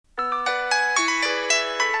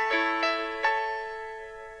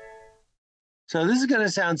So this is going to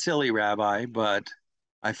sound silly, Rabbi, but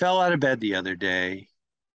I fell out of bed the other day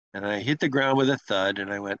and I hit the ground with a thud and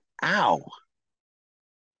I went, ow.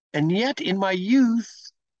 And yet in my youth,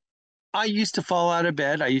 I used to fall out of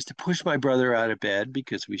bed. I used to push my brother out of bed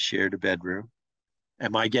because we shared a bedroom.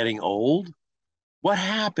 Am I getting old? What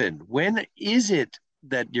happened? When is it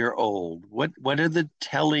that you're old? What are the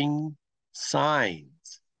telling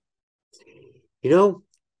signs? You know,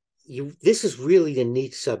 this is really a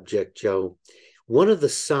neat subject, Joe. One of the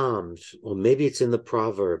Psalms, or maybe it's in the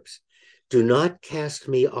Proverbs, do not cast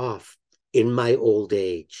me off in my old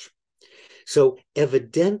age. So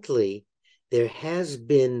evidently, there has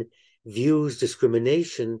been views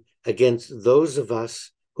discrimination against those of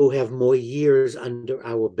us who have more years under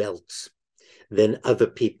our belts than other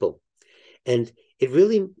people. And it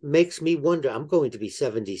really makes me wonder. I'm going to be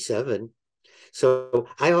 77. So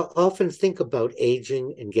I often think about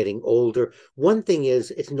aging and getting older. One thing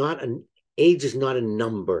is, it's not an age is not a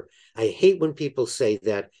number. I hate when people say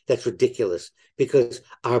that. That's ridiculous because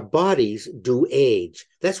our bodies do age.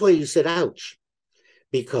 That's why you said ouch,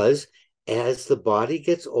 because as the body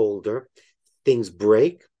gets older, things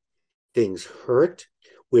break, things hurt,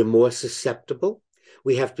 we're more susceptible.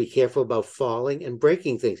 We have to be careful about falling and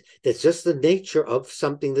breaking things. That's just the nature of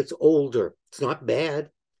something that's older. It's not bad,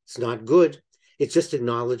 it's not good. It's just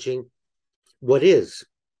acknowledging what is.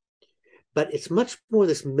 But it's much more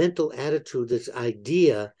this mental attitude, this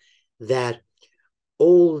idea that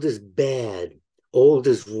old is bad, old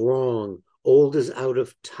is wrong, old is out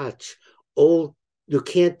of touch, old, you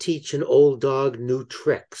can't teach an old dog new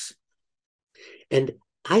tricks. And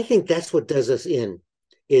I think that's what does us in,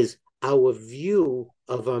 is our view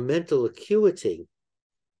of our mental acuity,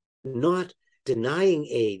 not denying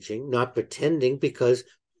aging, not pretending, because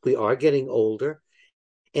we are getting older.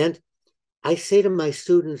 And I say to my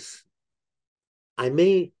students,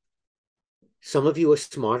 some of you are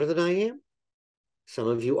smarter than I am. Some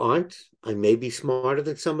of you aren't. I may be smarter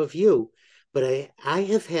than some of you, but I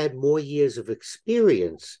have had more years of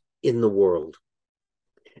experience in the world.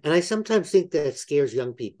 And I sometimes think that scares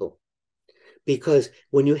young people because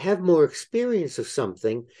when you have more experience of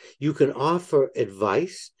something, you can offer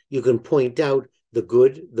advice, you can point out the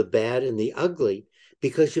good, the bad, and the ugly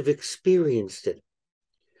because you've experienced it.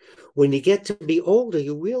 When you get to be older,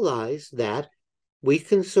 you realize that we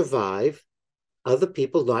can survive other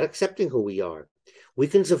people not accepting who we are. We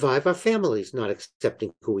can survive our families not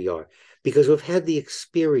accepting who we are because we've had the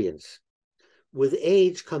experience. With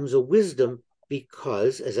age comes a wisdom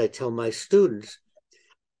because, as I tell my students,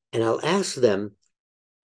 and I'll ask them,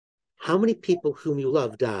 how many people whom you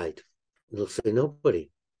love died? And they'll say,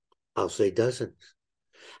 nobody. I'll say dozens.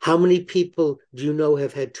 How many people do you know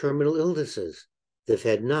have had terminal illnesses? They've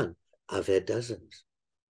had none. I've had dozens.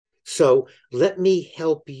 So let me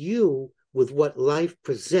help you with what life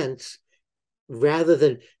presents rather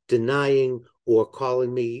than denying or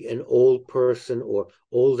calling me an old person or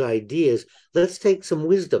old ideas. Let's take some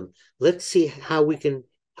wisdom. Let's see how we can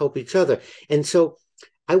help each other. And so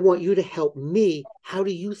I want you to help me. How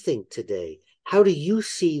do you think today? How do you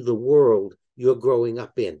see the world you're growing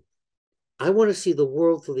up in? I want to see the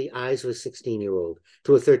world through the eyes of a 16-year-old,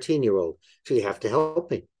 to a 13-year-old. So you have to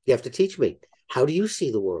help me. You have to teach me. How do you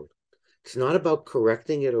see the world? It's not about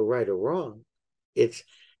correcting it or right or wrong. It's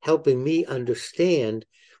helping me understand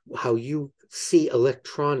how you see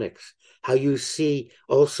electronics, how you see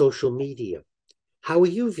all social media. How are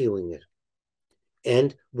you viewing it?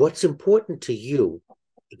 And what's important to you?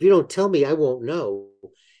 If you don't tell me, I won't know.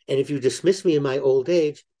 And if you dismiss me in my old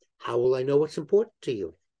age, how will I know what's important to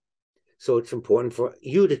you? So it's important for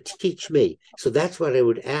you to teach me. So that's what I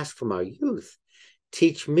would ask from our youth.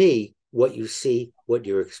 Teach me what you see, what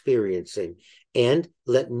you're experiencing, and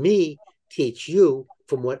let me teach you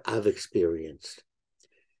from what I've experienced.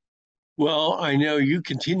 Well, I know you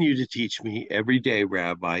continue to teach me every day,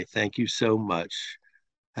 Rabbi. Thank you so much.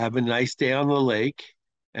 Have a nice day on the lake,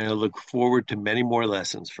 and I look forward to many more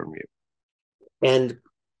lessons from you. And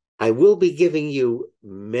I will be giving you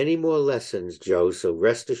many more lessons, Joe. So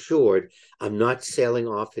rest assured, I'm not sailing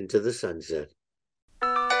off into the sunset.